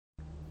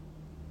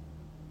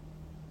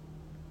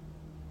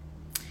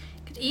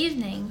Good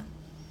evening.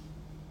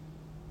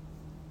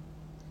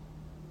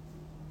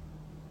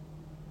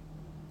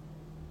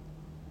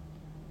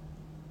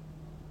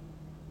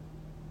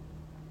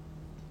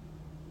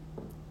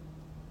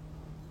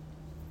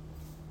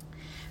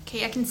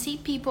 Okay, I can see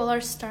people are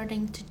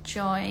starting to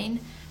join.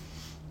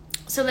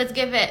 So let's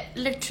give it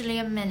literally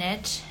a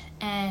minute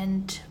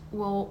and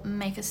we'll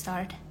make a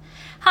start.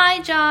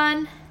 Hi,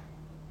 John.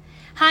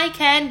 Hi,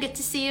 Ken. Good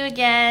to see you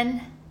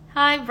again.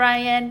 Hi,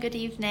 Brian. Good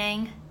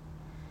evening.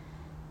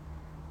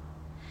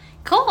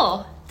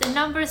 Cool. The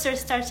numbers are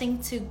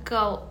starting to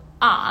go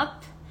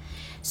up.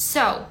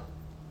 So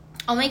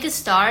I'll make a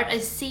start. I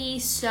see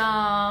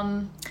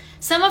some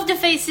of the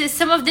faces,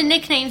 some of the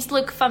nicknames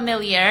look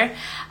familiar.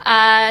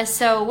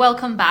 So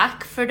welcome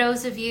back. For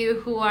those of you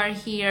who are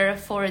here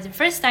for the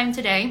first time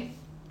today,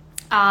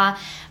 my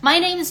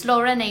name is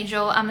Laura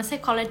Najo. I'm a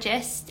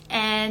psychologist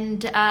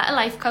and a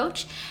life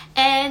coach.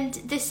 And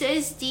this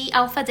is the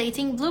Alpha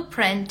Dating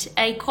Blueprint,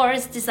 a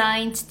course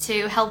designed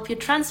to help you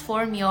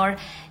transform your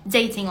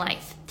dating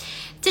life.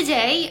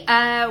 Today,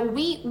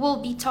 we will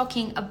be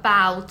talking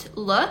about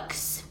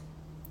looks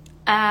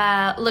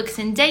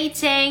in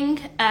dating,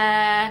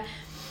 how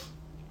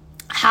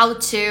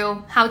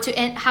to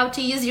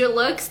use your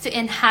looks to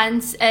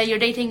enhance your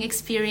dating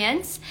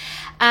experience.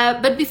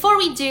 But before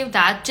we do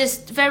that,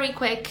 just very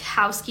quick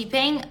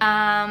housekeeping.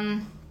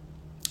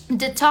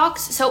 The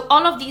talks, so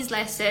all of these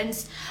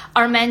lessons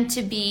are meant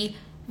to be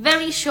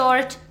very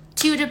short,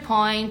 to the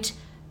point,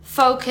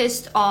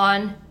 focused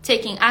on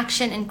taking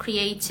action and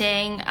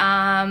creating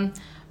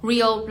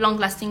real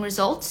long-lasting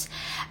results.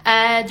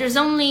 There's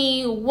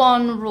only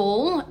one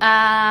rule.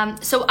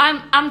 So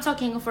I'm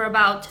talking for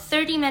about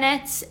 30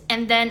 minutes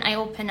and then I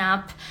open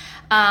up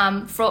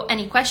for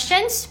any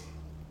questions.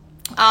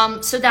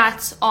 So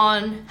that's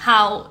on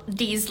how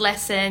these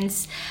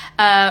lessons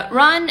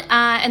run.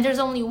 And there's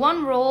only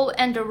one rule,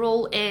 and the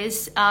rule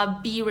is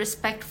be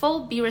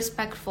respectful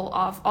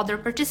of other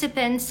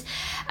participants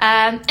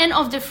and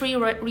of the free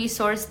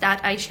resource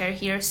that I share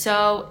here.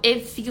 So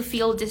if you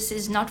feel this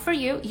is not for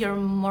you, you're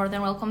more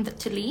than welcome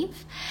to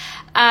leave.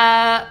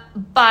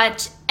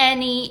 But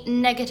any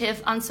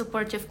negative,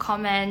 unsupportive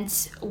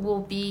comments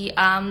will be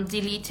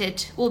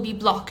deleted, will be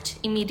blocked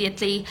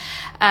immediately.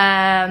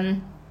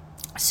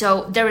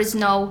 So there is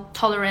no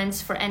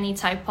tolerance for any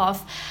type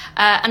of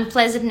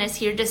unpleasantness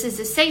here. This is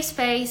a safe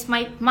space.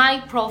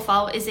 My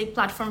profile is a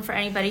platform for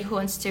anybody who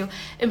wants to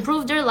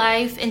improve their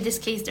life, in this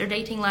case, their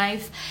dating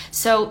life.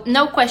 So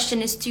no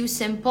question is too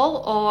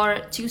simple or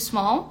too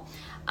small.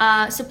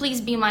 So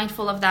please be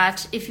mindful of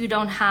that. If you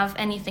don't have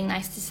anything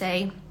nice to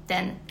say,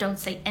 then don't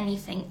say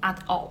anything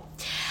at all.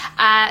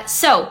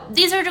 So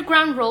these are the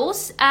ground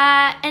rules.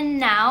 And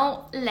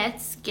now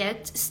let's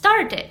get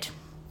started.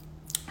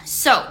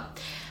 So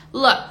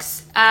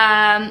looks.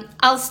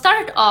 I'll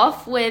start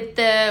off with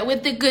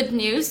the good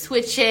news,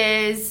 which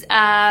is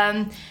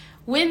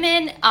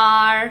women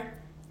are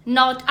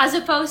not, as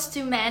opposed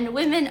to men,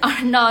 women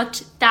are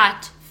not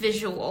that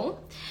visual.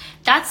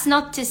 That's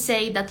not to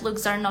say that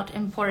looks are not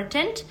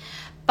important,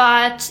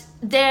 but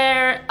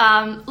their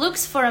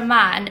looks for a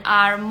man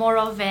are more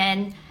of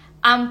an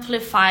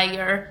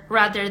amplifier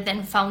rather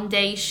than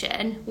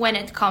foundation when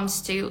it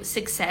comes to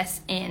success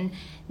in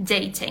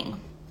dating.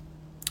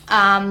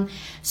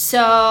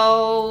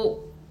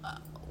 So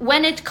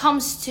when it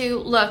comes to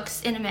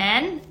looks in a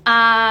man,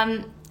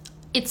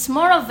 it's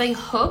more of a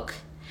hook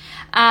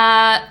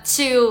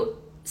to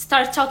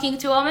start talking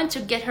to a woman to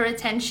get her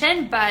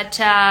attention, but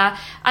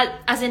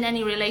as in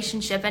any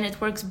relationship, and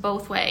it works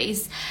both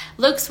ways,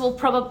 looks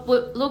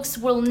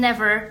will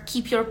never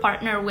keep your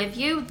partner with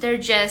you. They're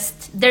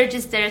just there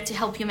to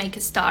help you make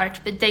a start,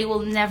 but they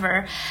will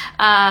never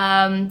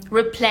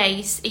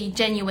replace a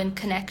genuine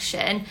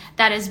connection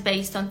that is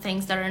based on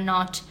things that are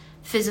not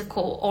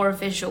physical or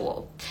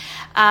visual.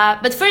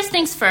 But first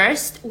things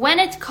first, when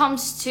it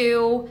comes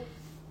to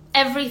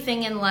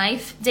everything in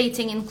life,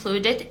 dating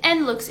included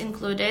and looks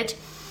included,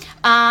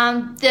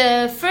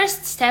 the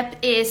first step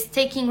is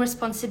taking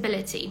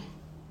responsibility.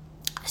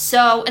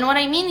 So, and what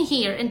I mean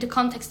here in the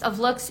context of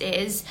looks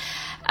is,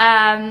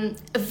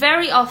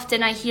 very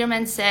often I hear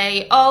men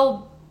say,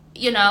 oh,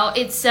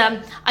 it's,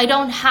 I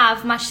don't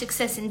have much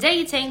success in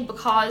dating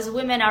because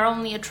women are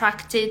only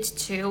attracted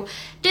to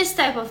this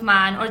type of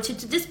man or to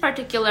this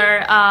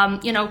particular,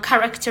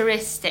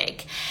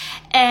 characteristic.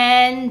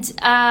 And,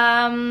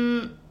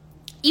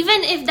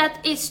 even if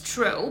that is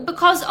true,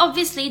 because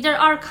obviously there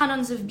are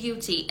canons of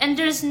beauty and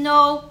there's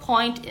no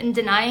point in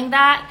denying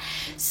that.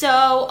 So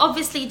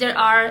obviously there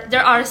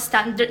are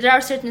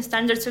certain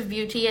standards of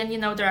beauty, and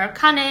there are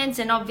canons,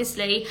 and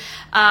obviously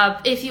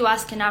if you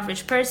ask an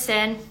average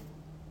person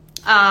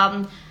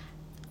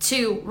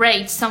to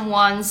rate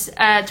someone's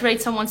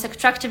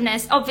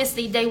attractiveness,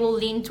 obviously they will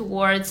lean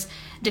towards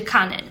the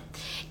canon.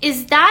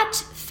 Is that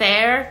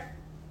fair?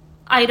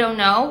 I don't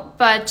know,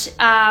 but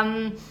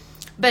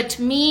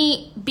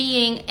me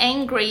being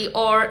angry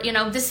or,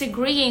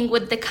 disagreeing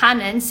with the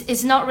canons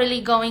is not really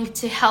going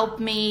to help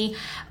me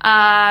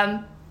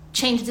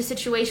change the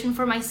situation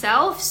for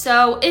myself.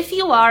 So if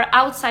you are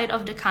outside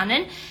of the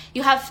canon,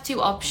 you have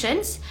two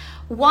options.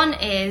 One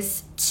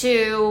is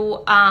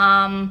to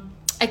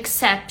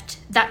accept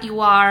that you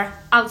are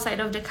outside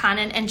of the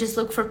canon and just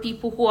look for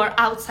people who are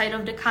outside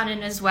of the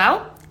canon as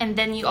well. And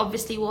then you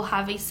obviously will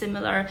have a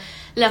similar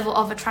level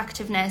of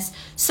attractiveness,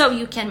 so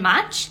you can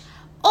match.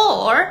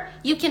 Or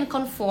you can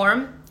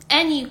conform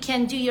and you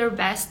can do your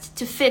best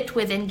to fit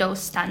within those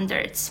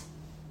standards.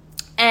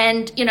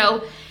 And, you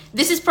know,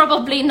 this is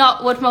probably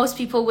not what most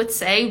people would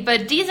say,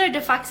 but these are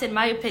the facts in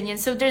my opinion.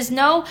 So there's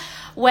no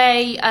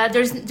way,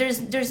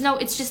 there's no,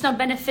 it's just not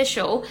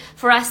beneficial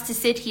for us to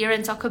sit here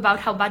and talk about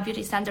how bad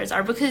beauty standards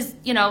are, because,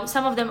 you know,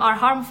 some of them are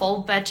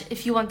harmful. But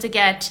if you want to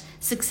get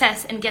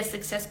success and get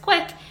success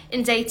quick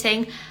in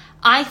dating,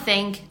 I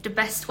think the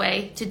best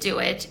way to do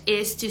it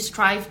is to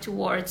strive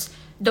towards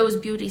those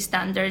beauty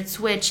standards,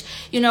 which,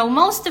 you know,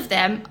 most of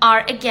them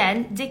are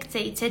again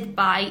dictated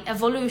by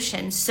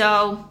evolution.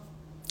 So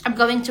I'm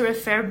going to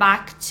refer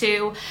back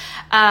to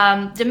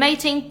the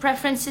mating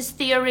preferences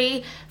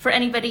theory. For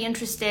anybody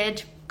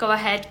interested, go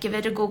ahead, give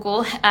it a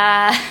Google.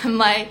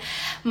 Might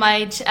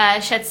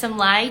shed some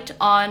light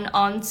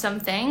on some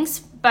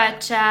things.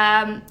 But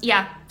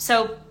yeah,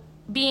 so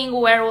being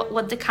aware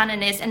what the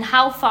canon is and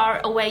how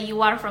far away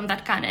you are from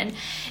that canon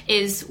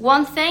is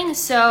one thing.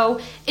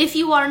 So if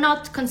you are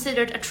not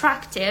considered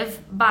attractive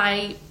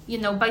by, you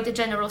know, by the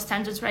general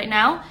standards right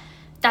now,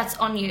 that's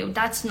on you.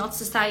 That's not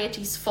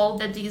society's fault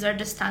that these are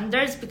the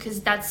standards,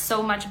 because that's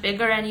so much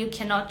bigger and you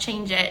cannot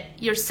change it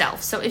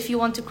yourself. So if you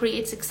want to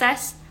create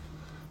success,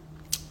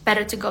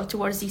 better to go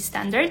towards these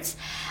standards.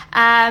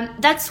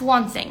 That's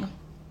one thing.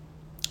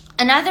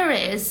 Another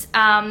is,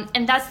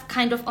 and that's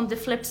kind of on the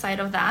flip side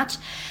of that,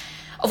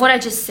 of what I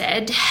just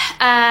said,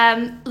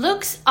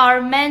 looks are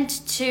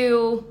meant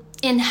to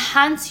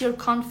enhance your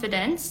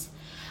confidence,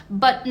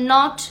 but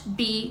not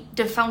be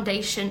the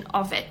foundation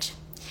of it.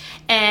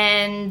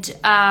 And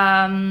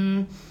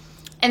that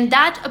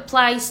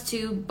applies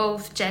to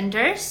both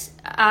genders,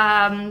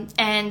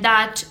 and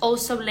that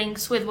also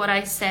links with what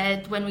I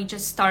said when we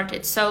just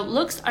started. So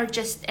looks are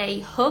just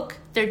a hook.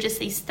 They're just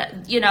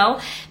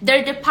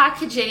they're the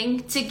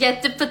packaging to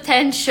get the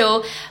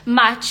potential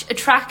match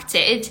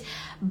attracted,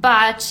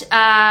 but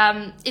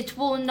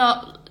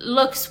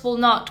looks will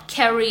not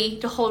carry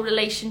the whole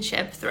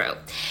relationship through.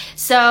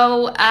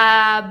 So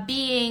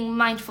being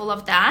mindful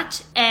of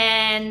that.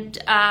 And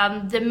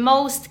the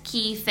most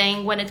key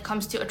thing when it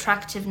comes to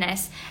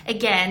attractiveness,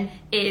 again,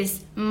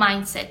 is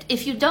mindset.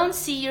 If you don't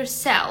see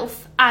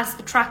yourself as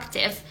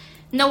attractive,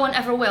 no one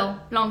ever will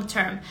long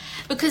term.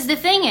 Because the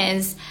thing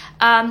is,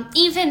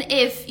 even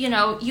if, you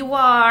know, you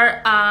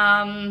are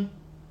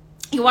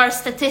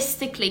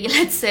statistically,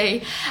 let's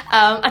say,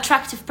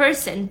 attractive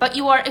person, but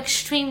you are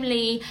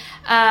extremely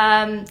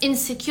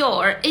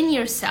insecure in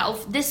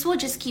yourself, this will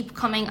just keep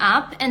coming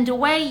up, and the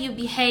way you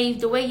behave,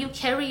 the way you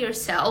carry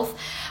yourself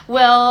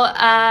will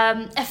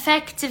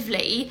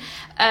effectively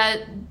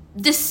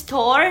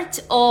distort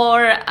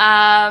or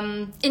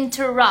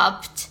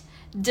interrupt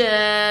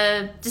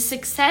the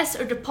success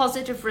or the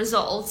positive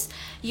results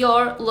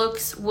your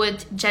looks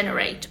would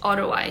generate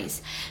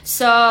otherwise.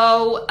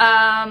 So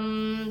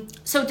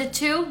so the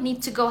two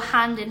need to go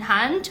hand in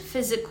hand: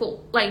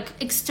 physical, like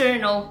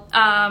external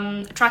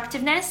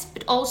attractiveness,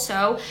 but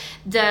also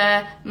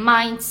the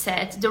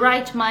mindset, the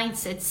right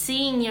mindset,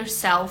 seeing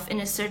yourself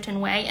in a certain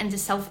way, and the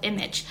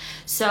self-image.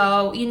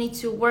 So you need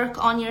to work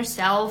on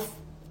yourself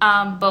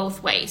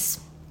both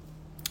ways.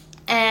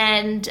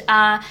 And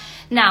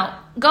now,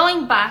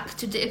 going back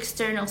to the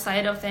external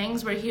side of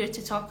things, we're here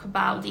to talk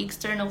about the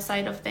external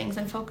side of things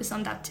and focus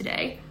on that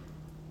today.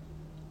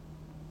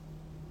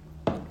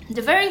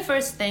 The very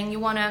first thing you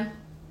want to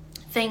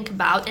think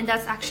about, and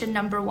that's action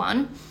number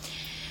one,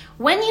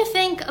 when you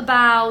think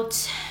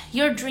about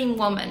your dream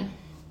woman,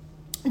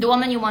 the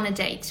woman you want to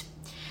date,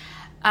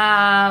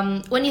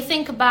 when you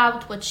think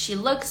about what she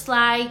looks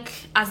like,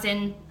 as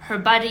in her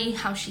body,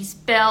 how she's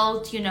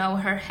built, you know,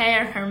 her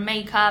hair, her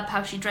makeup,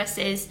 how she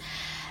dresses,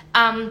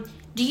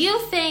 do you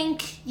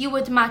think you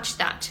would match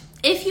that?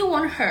 If you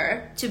want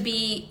her to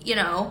be, you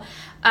know,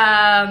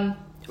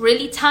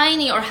 really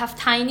tiny or have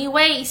tiny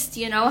waist,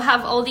 you know,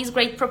 have all these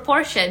great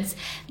proportions,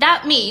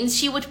 that means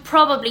she would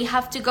probably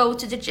have to go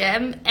to the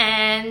gym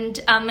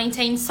and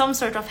maintain some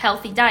sort of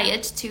healthy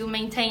diet to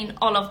maintain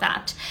all of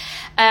that.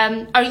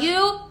 Are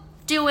you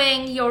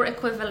doing your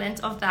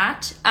equivalent of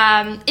that?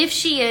 If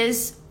she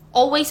is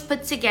always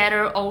put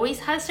together, always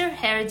has her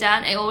hair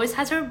done, and always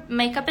has her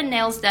makeup and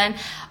nails done,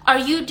 are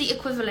you the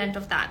equivalent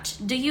of that?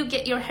 Do you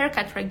get your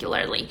haircut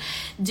regularly?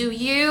 Do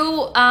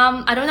you,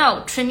 I don't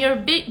know, trim your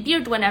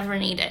beard whenever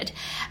needed?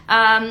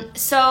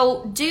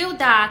 So do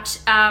that.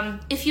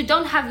 If you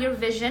don't have your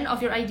vision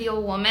of your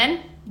ideal woman,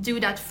 do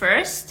that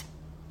first,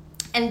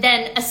 and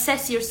then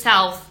assess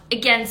yourself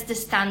against the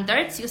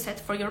standards you set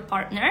for your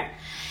partner.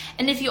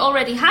 And if you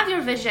already have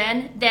your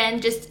vision,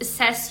 then just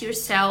assess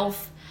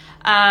yourself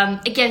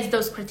against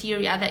those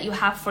criteria that you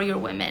have for your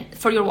woman.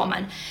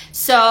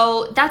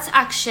 So that's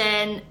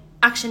action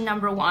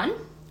number one.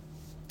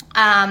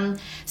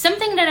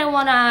 Something that I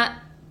want to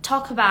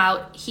talk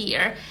about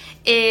here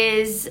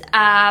is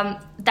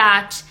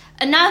that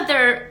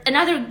another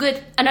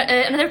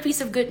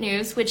piece of good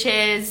news, which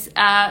is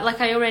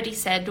like I already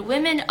said,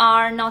 women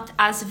are not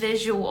as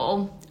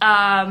visual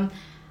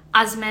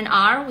as men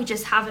are. We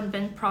just haven't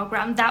been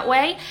programmed that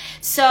way.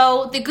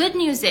 So the good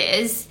news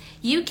is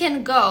you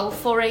can go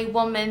for a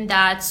woman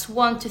that's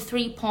 1 to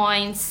 3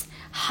 points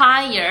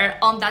higher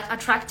on that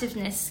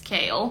attractiveness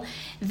scale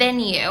than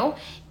you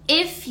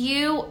if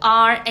you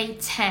are a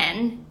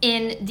 10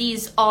 in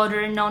these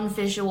other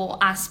non-visual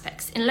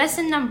aspects. In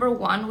lesson number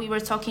 1, we were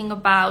talking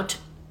about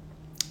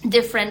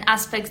different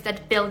aspects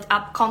that build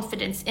up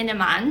confidence in a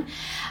man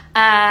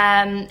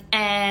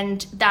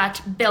and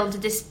that build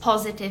this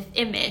positive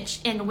image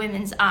in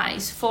women's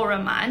eyes for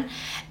a man.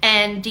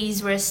 And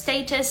these were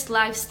status,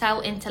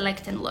 lifestyle,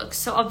 intellect, and looks.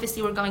 So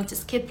obviously we're going to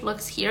skip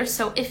looks here.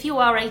 So if you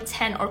are a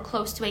 10 or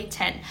close to a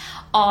 10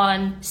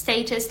 on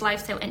status,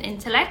 lifestyle, and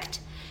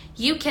intellect,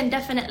 you can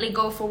definitely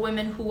go for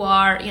women who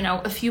are,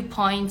 a few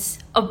points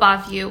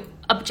above you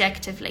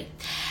objectively.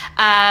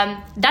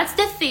 That's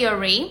the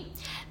theory.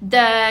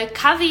 The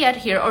caveat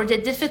here, or the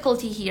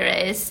difficulty here,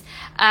 is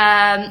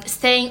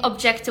staying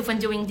objective when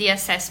doing the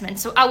assessment.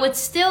 So I would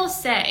still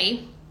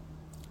say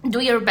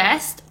do your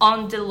best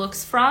on the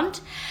looks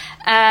front,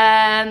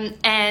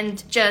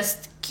 and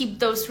just keep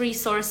those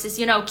resources,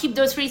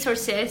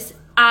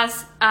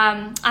 as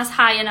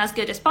high and as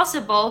good as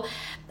possible.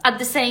 At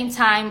the same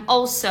time,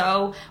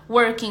 also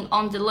working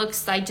on the looks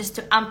side just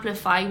to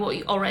amplify what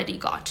you already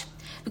got.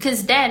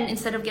 Because then,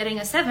 instead of getting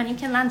a 7, you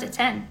can land a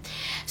 10.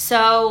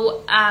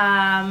 So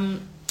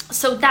that's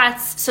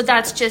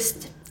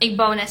just a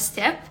bonus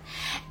tip.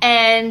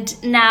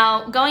 And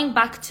now going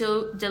back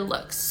to the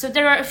looks. So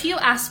there are a few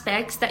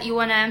aspects that you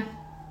want to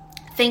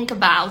think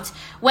about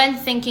when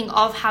thinking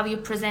of how you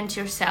present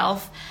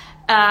yourself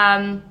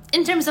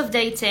in terms of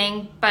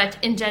dating, but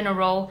in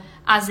general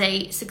as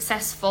a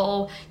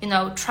successful,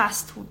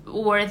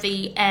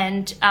 trustworthy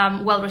and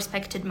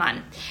well-respected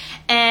man.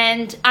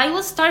 And I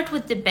will start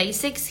with the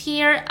basics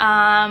here.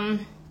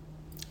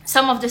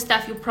 Some of the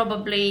stuff you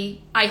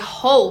probably, I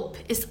hope,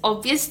 is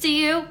obvious to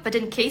you, but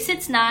in case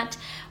it's not,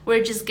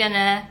 we're just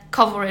gonna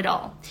cover it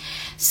all.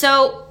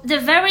 So the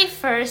very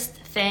first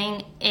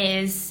thing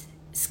is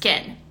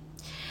skin.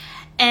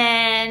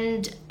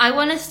 And I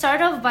want to start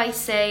off by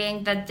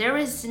saying that there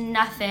is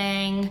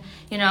nothing,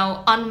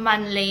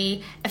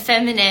 unmanly,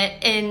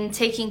 effeminate in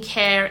taking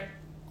care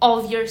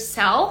of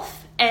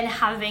yourself and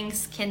having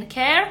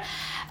skincare,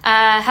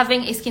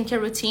 having a skincare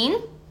routine.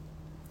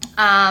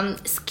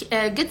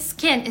 Good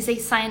skin is a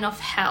sign of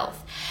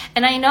health.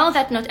 And I know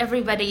that not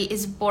everybody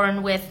is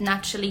born with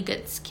naturally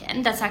good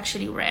skin. That's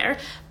actually rare.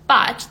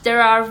 But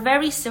there are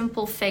very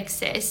simple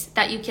fixes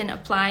that you can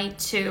apply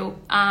to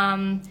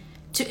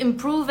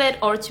improve it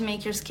or to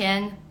make your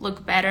skin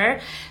look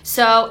better.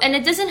 So, and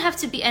it doesn't have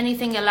to be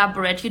anything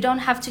elaborate. You don't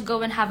have to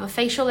go and have a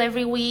facial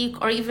every week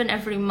or even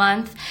every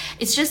month.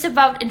 It's just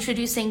about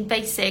introducing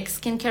basic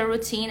skincare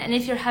routine. And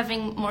if you're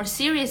having more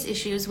serious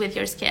issues with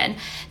your skin,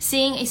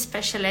 seeing a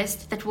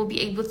specialist that will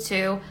be able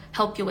to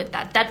help you with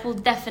that. That will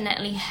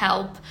definitely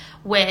help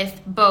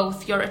with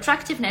both your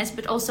attractiveness,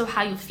 but also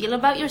how you feel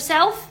about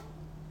yourself.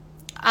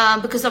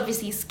 Because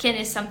obviously skin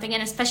is something,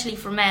 and especially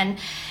for men,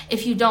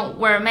 if you don't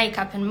wear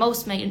makeup, and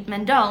most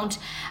men don't,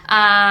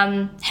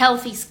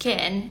 healthy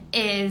skin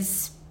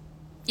is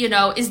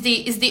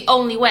the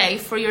only way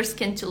for your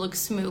skin to look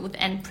smooth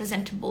and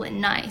presentable and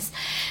nice.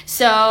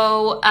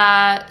 So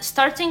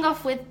starting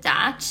off with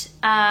that,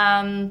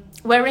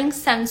 wearing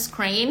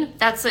sunscreen.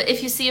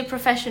 If you see a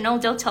professional,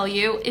 they'll tell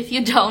you. If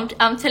you don't,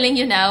 I'm telling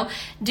you now,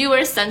 do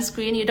wear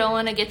sunscreen. You don't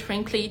want to get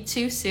wrinkly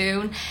too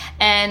soon.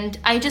 And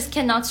I just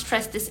cannot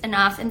stress this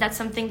enough. And that's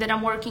something that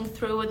I'm working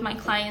through with my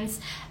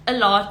clients a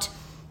lot.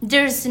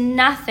 There's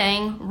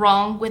nothing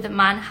wrong with a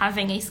man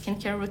having a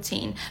skincare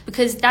routine,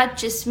 because that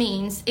just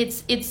means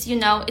it's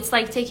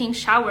like taking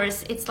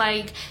showers. It's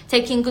like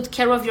taking good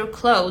care of your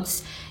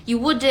clothes. You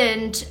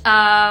wouldn't,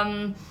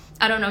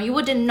 you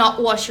wouldn't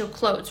not wash your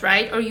clothes,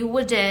 right? Or you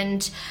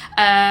wouldn't,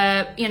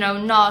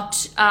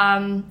 not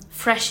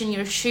freshen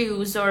your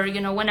shoes or,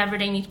 whenever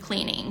they need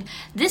cleaning.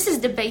 This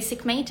is the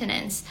basic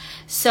maintenance.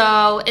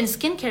 So, and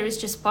skincare is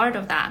just part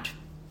of that.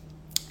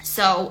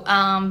 So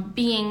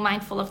being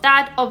mindful of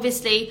that,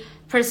 obviously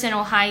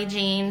personal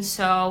hygiene,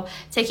 so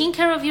taking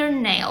care of your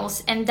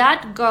nails, and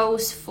that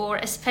goes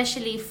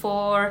especially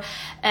for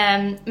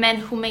men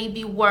who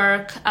maybe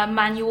work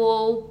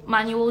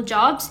manual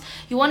jobs.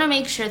 You want to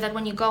make sure that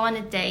when you go on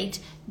a date,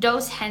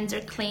 those hands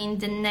are clean,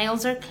 the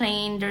nails are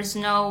clean, there's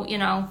no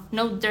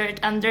dirt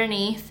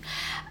underneath.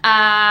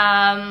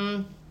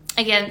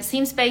 Again,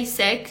 seems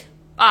basic,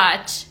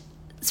 but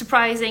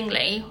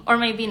surprisingly, or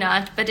maybe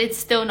not, but it's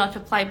still not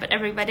applied by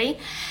everybody.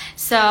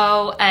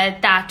 So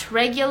that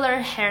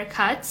regular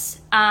haircuts,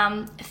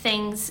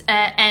 things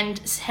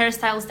and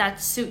hairstyles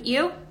that suit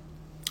you.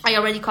 I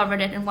already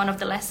covered it in one of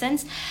the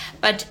lessons,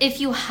 but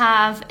if you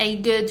have a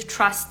good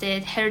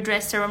trusted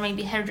hairdresser, or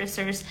maybe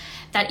hairdressers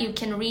that you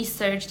can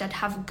research that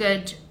have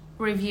good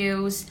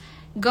reviews,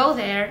 go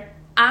there,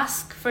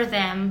 ask for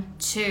them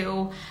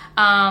to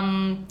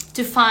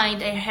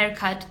find a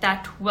haircut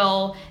that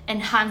will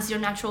enhance your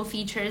natural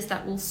features,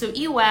 that will suit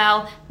you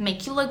well,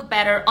 make you look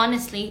better.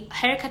 Honestly,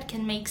 haircut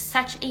can make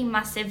such a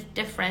massive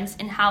difference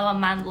in how a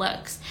man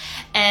looks,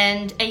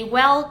 and a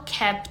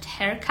well-kept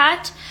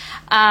haircut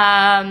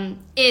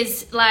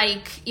is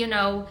like, you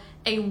know,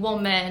 a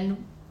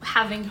woman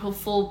having her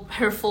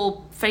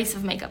full face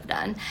of makeup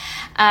done.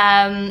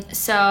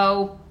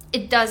 So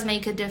it does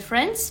make a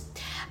difference.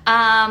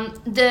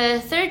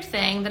 The third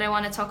thing that I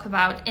want to talk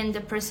about in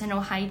the personal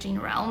hygiene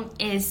realm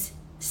is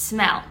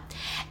smell.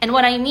 And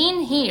what I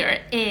mean here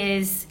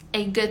is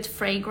a good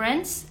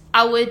fragrance.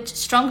 I would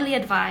strongly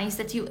advise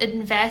that you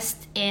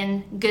invest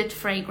in good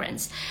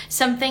fragrance,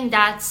 something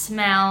that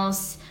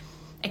smells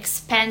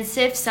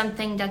expensive,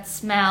 something that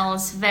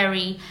smells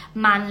very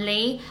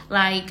manly.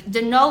 Like,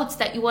 the notes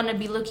that you want to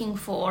be looking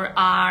for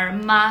are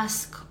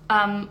musk,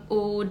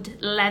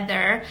 oud,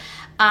 leather,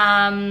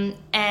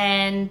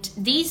 and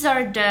these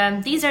are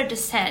the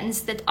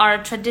scents that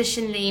are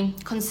traditionally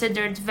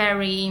considered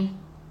very,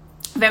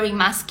 very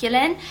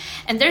masculine.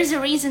 And there's a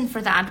reason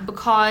for that,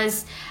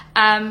 because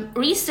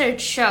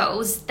research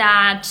shows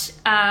that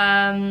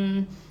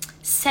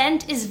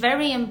scent is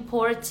very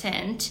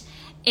important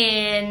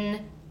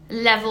in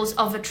levels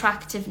of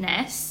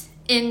attractiveness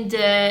in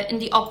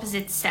the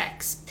opposite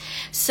sex.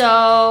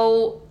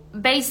 So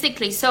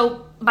basically,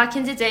 back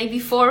in the day,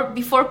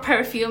 before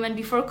perfume and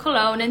before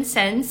cologne and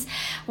scents,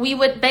 we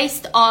would,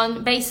 based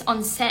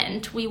on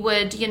scent, we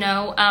would, you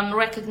know,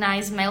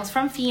 recognize males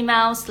from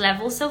females,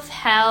 levels of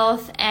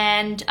health,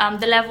 and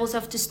the levels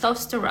of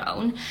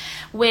testosterone,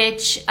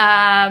 which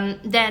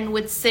then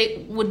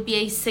would be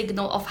a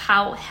signal of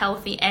how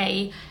healthy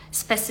a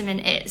specimen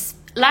is.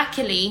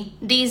 Luckily,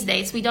 these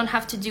days, we don't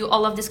have to do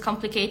all of this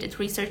complicated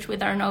research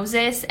with our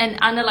noses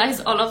and analyze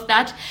all of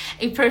that.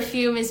 A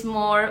perfume is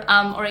more,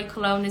 or a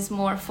cologne is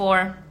more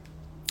for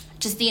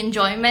just the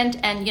enjoyment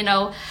and, you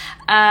know,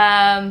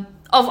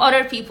 of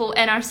other people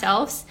and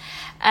ourselves.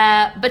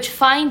 But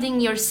finding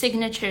your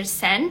signature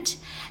scent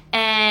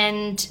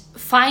and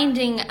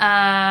finding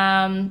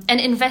and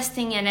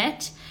investing in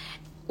it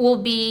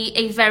will be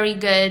a very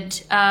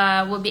good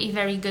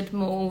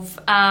move.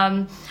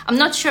 I'm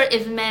not sure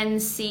if men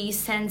see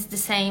scents the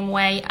same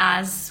way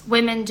as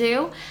women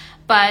do,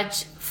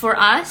 but for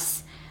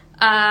us,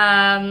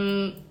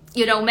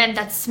 you know, men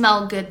that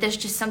smell good, there's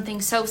just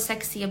something so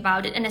sexy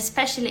about it. And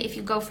especially if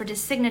you go for the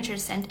signature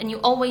scent and you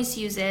always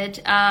use it,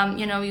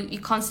 you know, you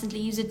constantly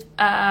use it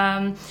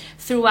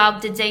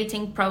throughout the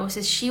dating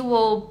process, she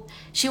will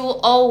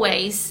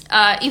always,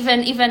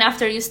 even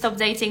after you stop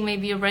dating,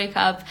 maybe you break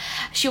up,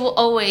 she will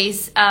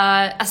always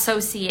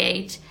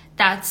associate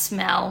that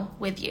smell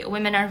with you.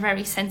 Women are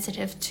very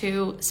sensitive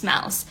to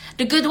smells,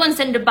 the good ones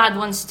and the bad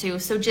ones too,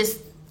 so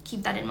just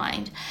keep that in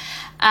mind.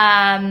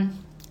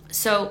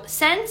 So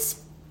scents.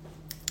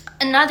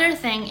 Another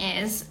thing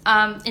is,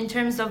 in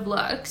terms of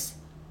looks,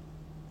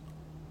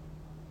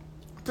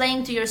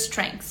 playing to your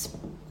strengths.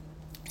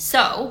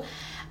 So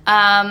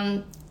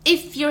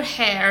if your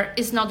hair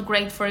is not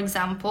great, for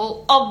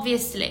example,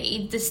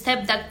 obviously the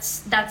step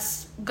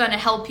that's gonna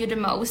help you the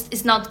most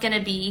is not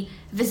gonna be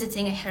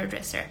visiting a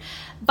hairdresser.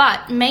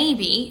 But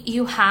maybe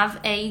you have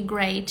a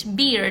great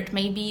beard,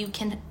 maybe you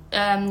can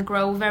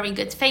grow very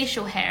good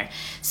facial hair.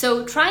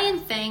 So try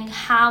and think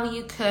how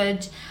you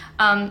could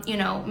you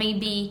know,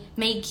 maybe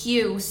make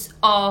use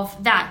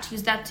of that,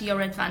 use that to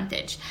your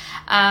advantage.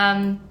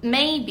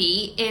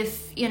 Maybe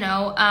if, you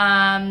know,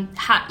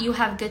 you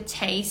have good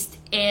taste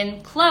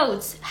in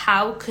clothes,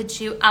 how could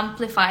you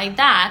amplify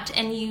that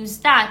and use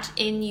that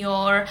in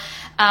your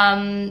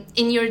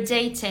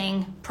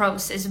dating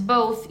process,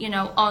 both, you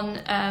know,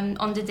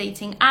 on the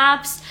dating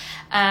apps,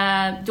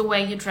 the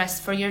way you dress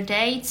for your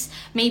dates.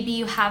 Maybe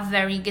you have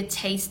very good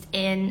taste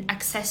in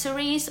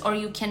accessories, or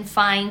you can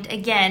find,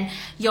 again,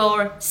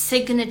 your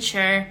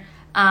signature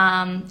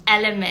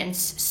elements.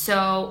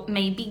 So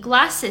maybe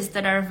glasses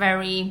that are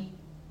very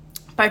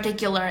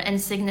particular and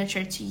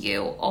signature to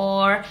you,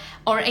 or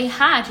a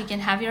hat. You can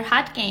have your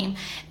hat game.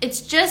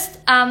 It's just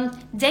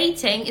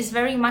dating is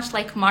very much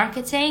like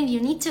marketing. You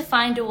need to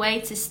find a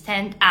way to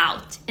stand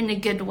out in a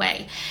good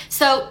way.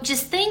 So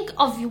just think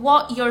of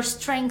what your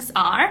strengths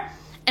are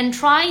and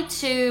try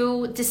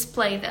to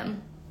display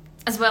them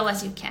as well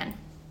as you can.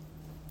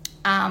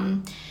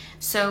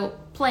 So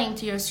playing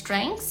to your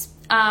strengths.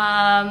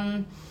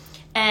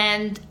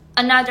 And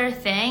another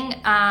thing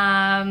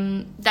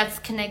that's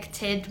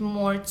connected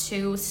more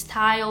to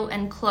style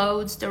and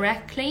clothes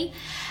directly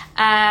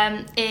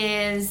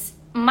is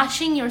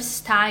matching your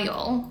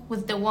style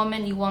with the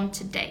woman you want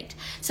to date.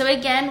 So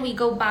again, we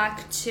go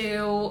back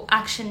to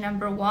action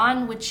number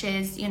 1, which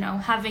is, you know,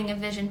 having a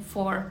vision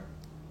for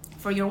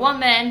your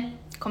woman,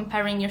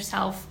 comparing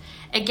yourself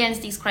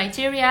against these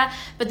criteria.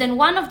 But then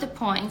one of the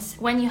points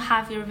when you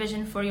have your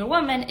vision for your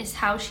woman is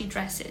how she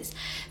dresses.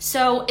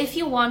 So if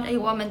you want a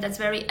woman that's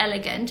very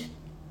elegant,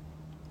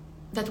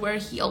 that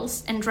wears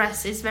heels and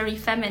dresses very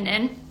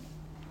feminine,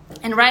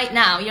 and right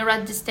now you're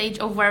at the stage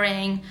of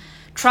wearing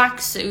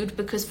tracksuit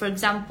because, for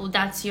example,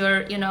 that's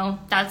your,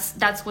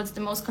 that's what's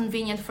the most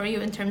convenient for you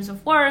in terms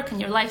of work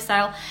and your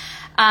lifestyle,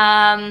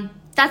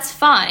 that's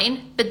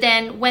fine. But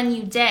then when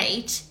you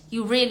date,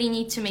 you really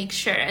need to make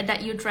sure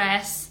that you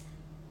dress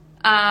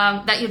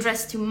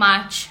to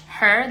match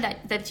her,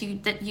 that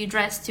you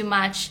dress to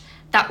match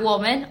that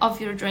woman of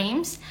your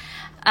dreams.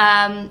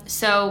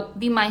 So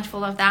be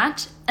mindful of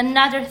that.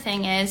 Another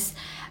thing is,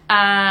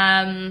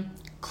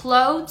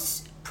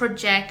 clothes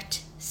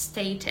project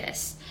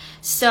status.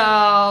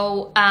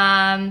 So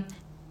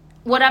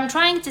what I'm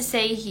trying to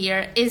say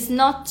here is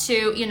not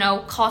to,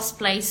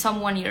 cosplay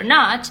someone you're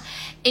not.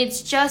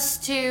 It's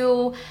just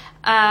to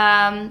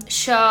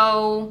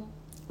show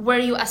where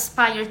you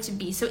aspire to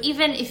be. So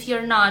even if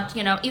you're not,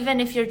 even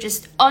if you're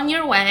just on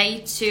your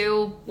way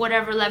to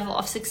whatever level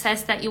of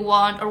success that you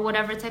want, or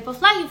whatever type of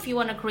life you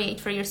want to create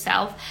for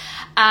yourself,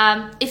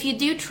 if you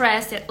do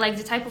dress it like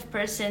the type of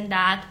person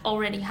that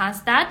already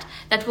has that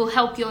will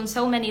help you on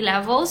so many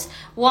levels.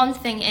 One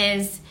thing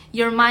is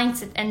your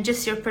mindset and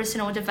just your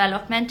personal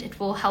development. It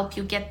will help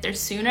you get there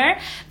sooner,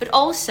 but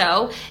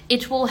also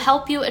it will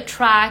help you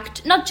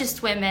attract not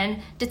just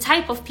women, the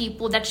type of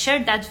people that share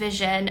that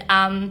vision,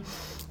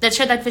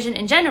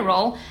 in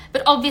general,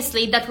 but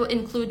obviously that will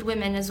include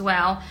women as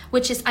well,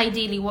 which is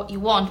ideally what you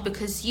want,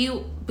 because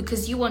you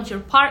want your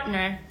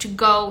partner to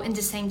go in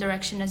the same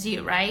direction as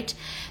you, right?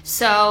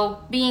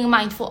 So being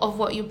mindful of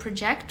what you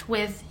project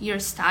with your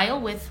style,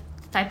 with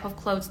the type of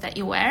clothes that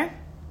you wear.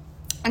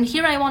 And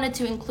here I wanted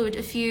to include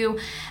a few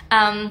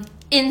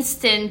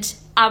instant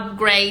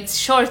upgrades,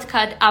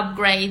 shortcut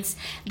upgrades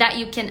that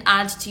you can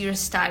add to your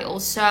style.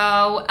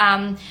 So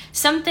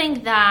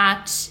something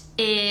that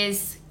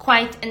is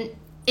quite an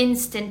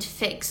instant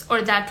fix,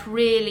 or that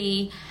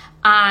really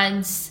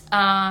adds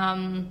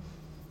a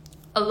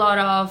lot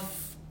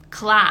of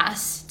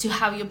class to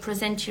how you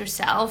present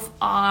yourself,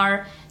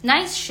 are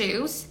nice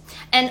shoes.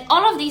 And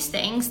all of these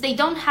things, they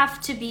don't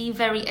have to be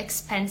very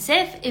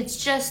expensive. It's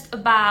just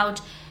about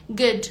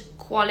good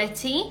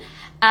quality,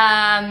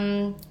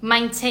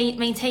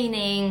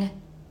 maintaining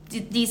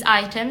these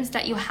items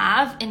that you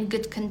have in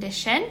good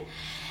condition,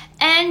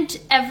 and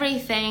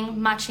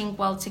everything matching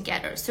well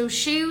together. So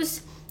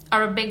shoes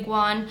are a big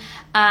one.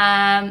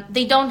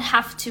 They don't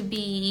have to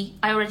be,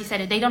 I already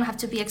said it, they don't have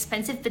to be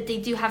expensive, but they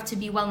do have to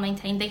be well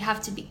maintained. They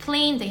have to be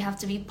clean, they have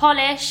to be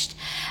polished,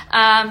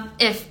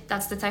 if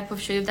that's the type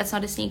of shoe, if that's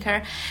not a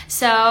sneaker.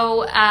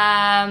 So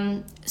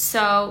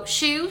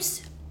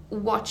shoes,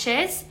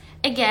 watches,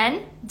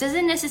 again,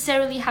 doesn't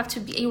necessarily have to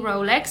be a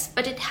Rolex,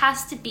 but it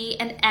has to be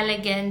an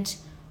elegant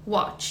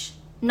watch.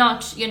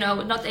 Not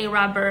a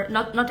rubber,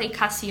 not a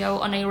Casio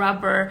on a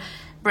rubber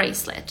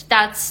bracelet.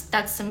 That's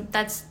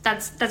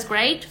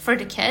great for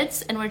the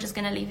kids, and we're just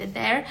gonna leave it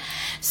there.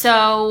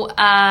 So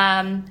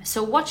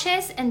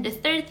watches. And the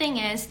third thing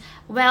is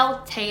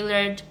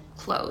well-tailored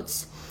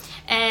clothes.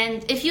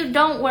 And if you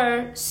don't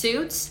wear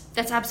suits,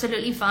 that's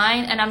absolutely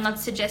fine. And I'm not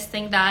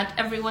suggesting that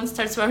everyone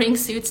starts wearing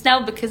suits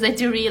now, because I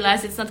do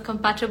realize it's not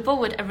compatible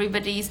with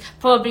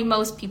probably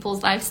most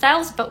people's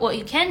lifestyles. But what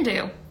you can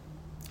do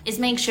is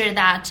make sure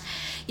that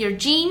your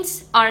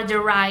jeans are the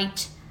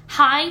right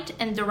height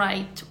and the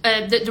right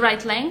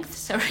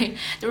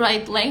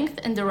length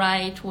and the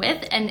right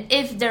width. And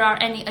if there are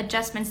any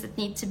adjustments that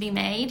need to be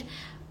made,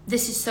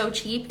 this is so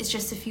cheap, it's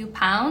just a few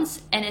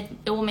pounds, and it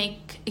will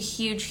make a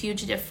huge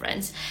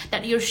difference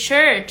that your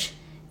shirt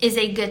is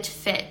a good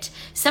fit.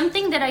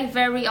 Something that I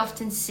very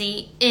often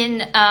see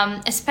in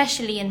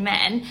especially in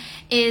men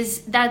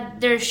is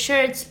that their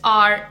shirts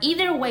are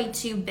either way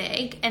too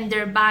big and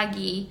they're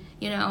baggy,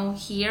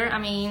 here. I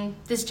mean,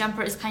 this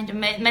jumper is kind of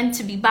meant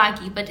to be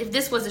baggy, but if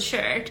this was a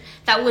shirt,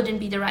 that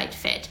wouldn't be the right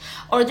fit.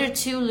 Or they're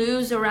too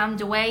loose around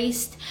the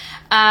waist.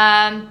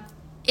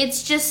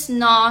 It's just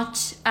not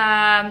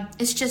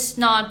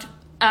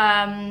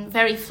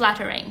very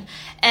flattering.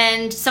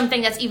 And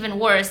something that's even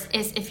worse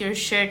is if your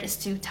shirt is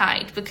too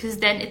tight, because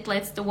then it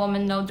lets the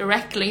woman know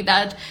directly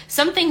that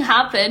something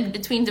happened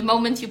between the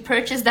moment you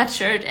purchased that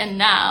shirt and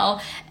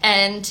now,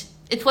 and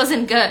it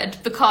wasn't good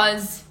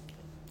because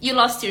you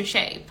lost your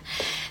shape.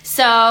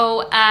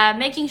 So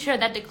making sure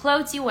that the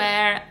clothes you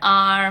wear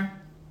are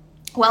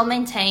well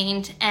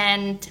maintained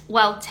and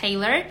well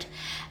tailored,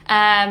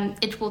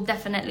 it will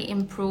definitely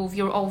improve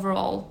your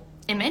overall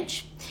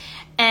image.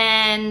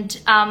 And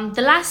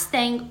the last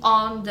thing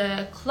on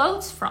the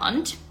clothes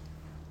front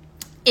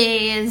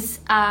is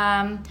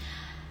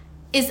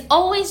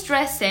always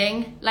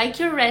dressing like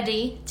you're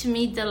ready to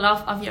meet the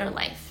love of your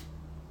life.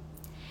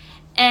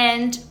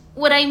 And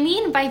what I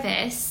mean by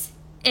this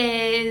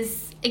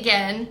is,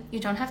 again, you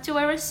don't have to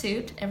wear a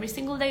suit every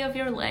single day of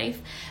your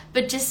life,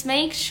 but just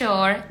make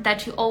sure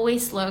that you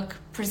always look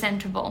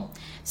presentable.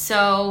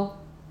 So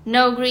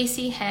no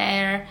greasy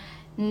hair,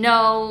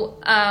 no,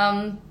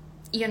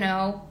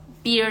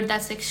 beard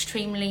that's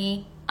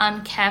extremely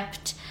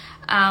unkept.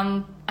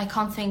 I I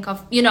can't think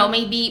of,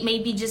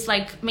 maybe just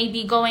like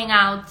maybe going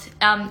out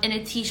in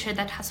a t-shirt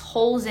that has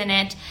holes in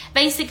it.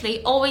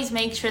 Basically, always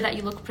make sure that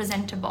you look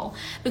presentable,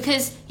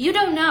 because you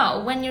don't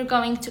know when you're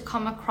going to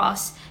come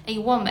across a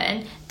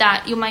woman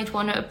that you might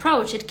want to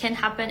approach. It can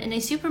happen in a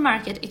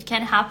supermarket. It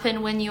can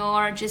happen when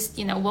you're just,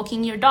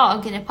 walking your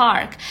dog in a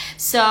park.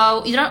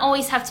 So you don't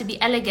always have to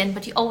be elegant,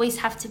 but you always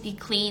have to be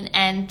clean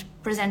and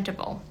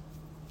presentable.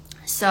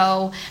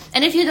 So,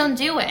 and if you don't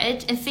do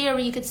it, in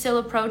theory, you could still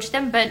approach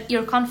them, but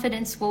your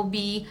confidence will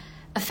be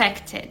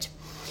affected.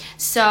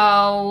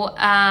 So,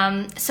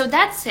 so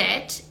that's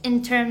it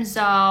in terms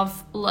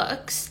of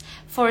looks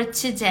for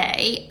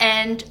today.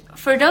 And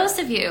for those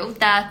of you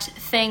that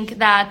think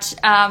that,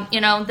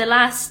 the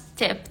last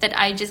tip that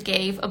I just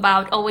gave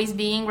about always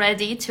being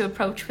ready to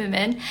approach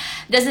women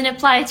doesn't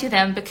apply to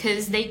them,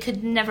 because they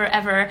could never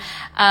ever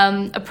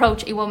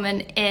approach a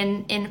woman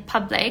in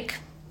public,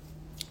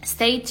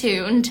 stay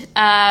tuned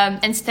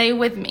and stay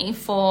with me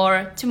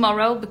for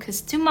tomorrow, because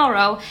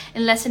tomorrow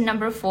in lesson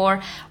number 4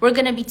 we're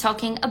going to be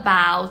talking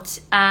about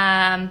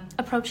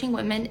approaching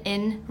women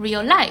in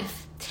real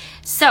life.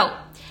 So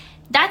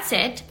that's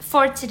it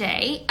for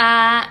today.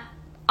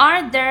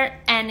 Are there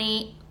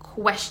any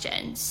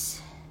questions?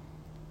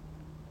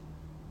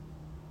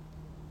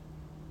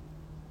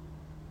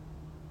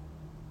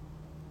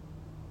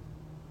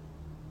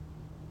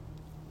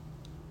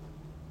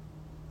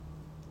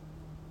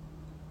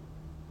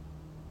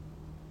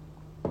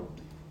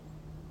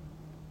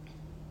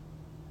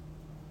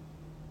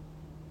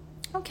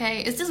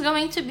 Okay, is this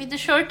going to be the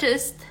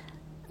shortest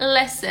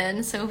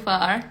lesson so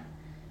far?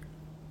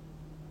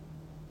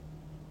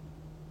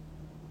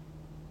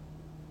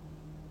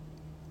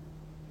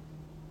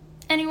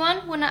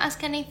 Anyone want to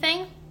ask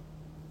anything?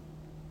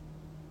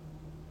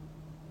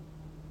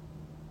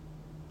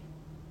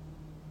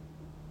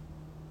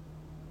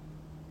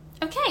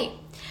 Okay,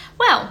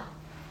 well,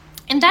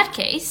 in that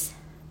case...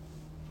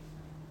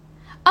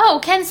 Oh,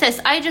 Ken says,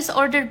 I just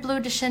ordered Bleu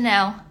de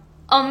Chanel.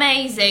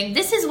 Amazing.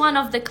 This is one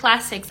of the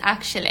classics,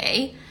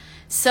 actually.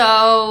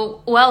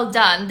 So well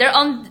done. They're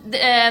on.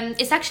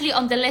 It's actually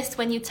on the list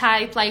when you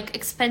type like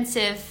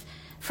expensive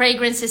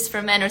fragrances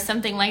for men or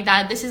something like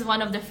that. This is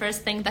one of the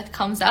first things that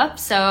comes up.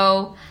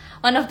 So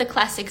one of the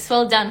classics.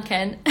 Well done,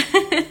 Ken.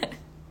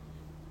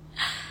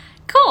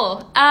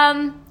 Cool.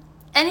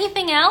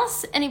 Anything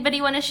else?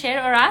 Anybody want to share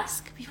or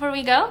ask before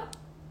we go?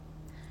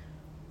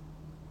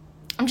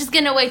 I'm just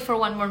gonna wait for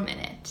one more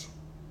minute.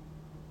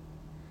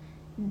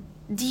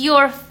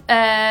 Dior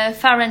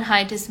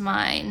Fahrenheit is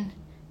mine.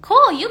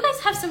 Cool, you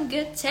guys have some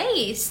good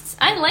tastes.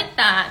 I like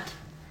that.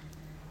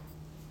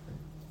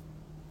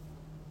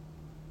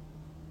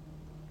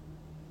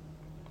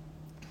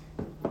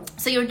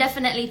 So you're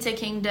definitely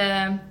ticking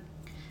the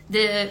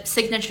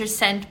signature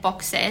scent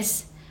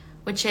boxes,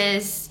 which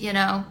is,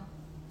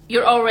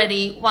 you're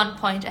already 1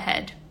 point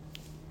ahead.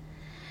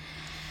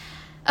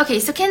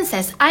 Okay, so Ken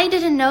says, I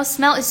didn't know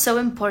smell is so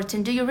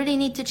important. Do you really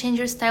need to change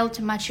your style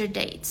to match your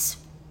dates?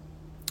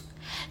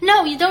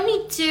 No, you don't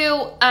need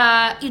to.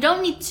 You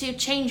don't need to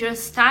change your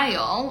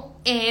style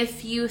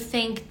if you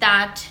think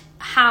that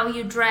how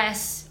you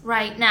dress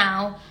right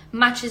now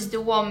matches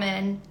the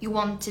woman you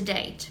want to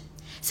date.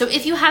 So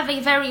if you have a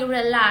very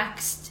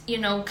relaxed,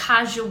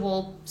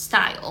 casual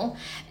style,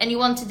 and you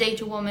want to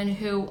date a woman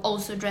who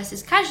also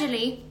dresses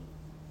casually,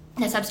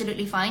 that's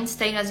absolutely fine.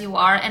 Stay as you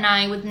are, and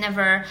I would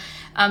never,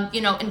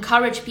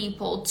 encourage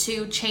people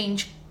to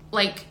change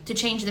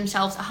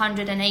themselves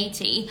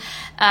 180.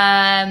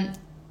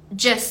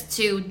 Just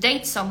to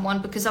date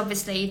someone, because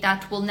obviously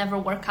that will never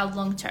work out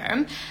long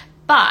term.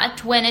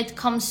 But when it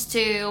comes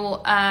to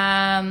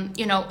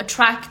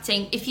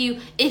attracting, if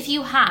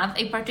you have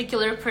a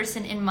particular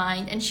person in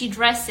mind and she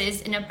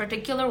dresses in a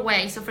particular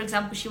way, so for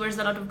example she wears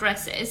a lot of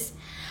dresses,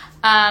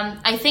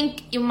 I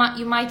think you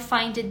might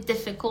find it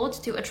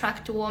difficult to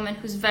attract a woman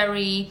who's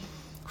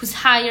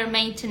higher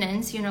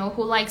maintenance,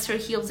 who likes her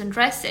heels and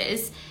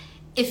dresses,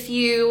 if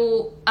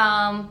you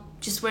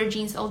just wear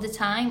jeans all the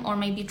time or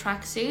maybe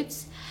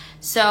tracksuits.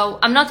 So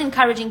I'm not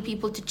encouraging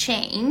people to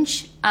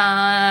change,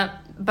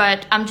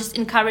 but I'm just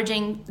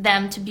encouraging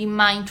them to be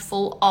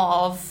mindful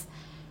of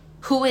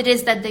who it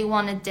is that they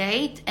want to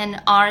date,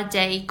 and are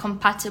they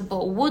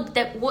compatible? Would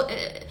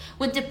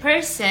the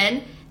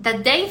person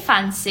that they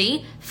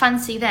fancy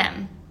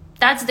them?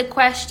 That's the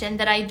question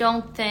that I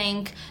don't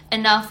think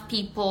enough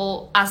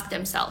people ask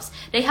themselves.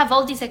 They have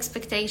all these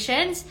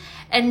expectations,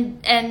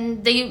 and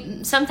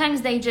they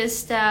sometimes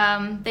just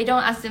they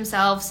don't ask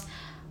themselves,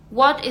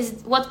 what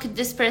could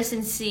this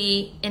person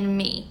see in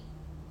me?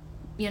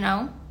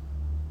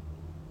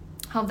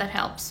 Hope that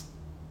helps.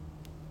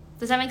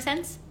 Does that make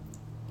sense?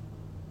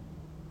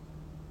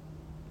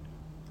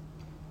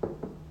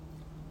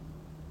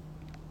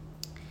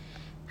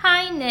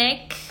 Hi,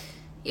 Nick.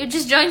 You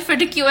just joined for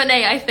the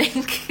Q&A, I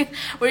think.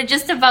 We're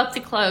just about to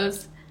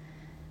close.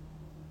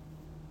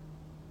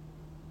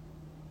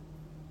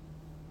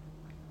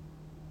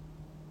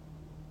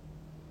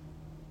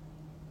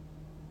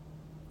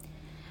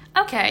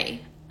 Okay.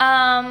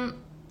 I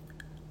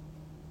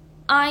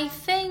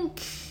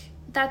think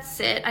that's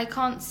it. I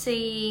can't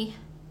see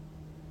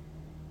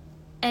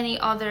any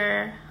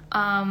other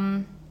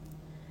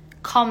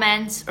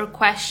comments or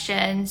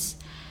questions.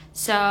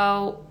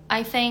 So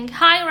I think,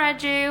 hi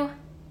Raju.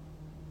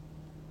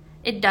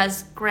 It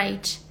does,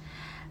 great.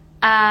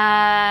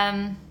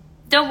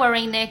 Don't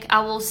worry, Nick,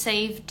 I will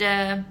save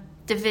the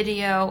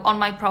video on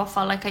my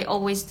profile like I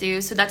always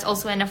do. So that's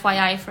also an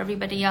FYI for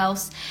everybody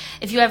else.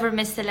 If you ever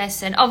miss the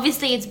lesson,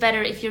 obviously it's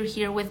better if you're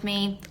here with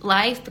me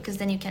live, because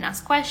then you can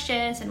ask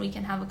questions and we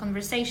can have a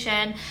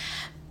conversation.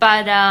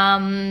 But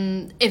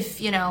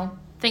if, you know,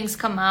 things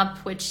come up,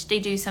 which they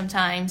do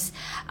sometimes,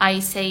 I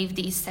save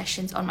these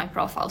sessions on my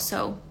profile,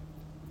 so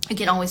you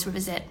can always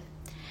revisit.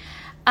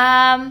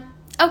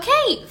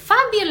 Okay,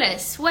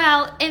 fabulous.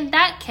 Well, in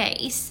that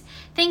case,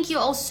 thank you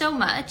all so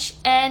much,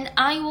 and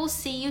I will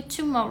see you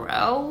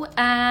tomorrow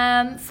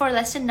for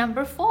lesson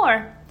number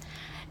 4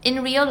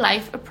 in real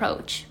life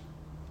approach.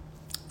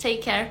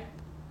 Take care.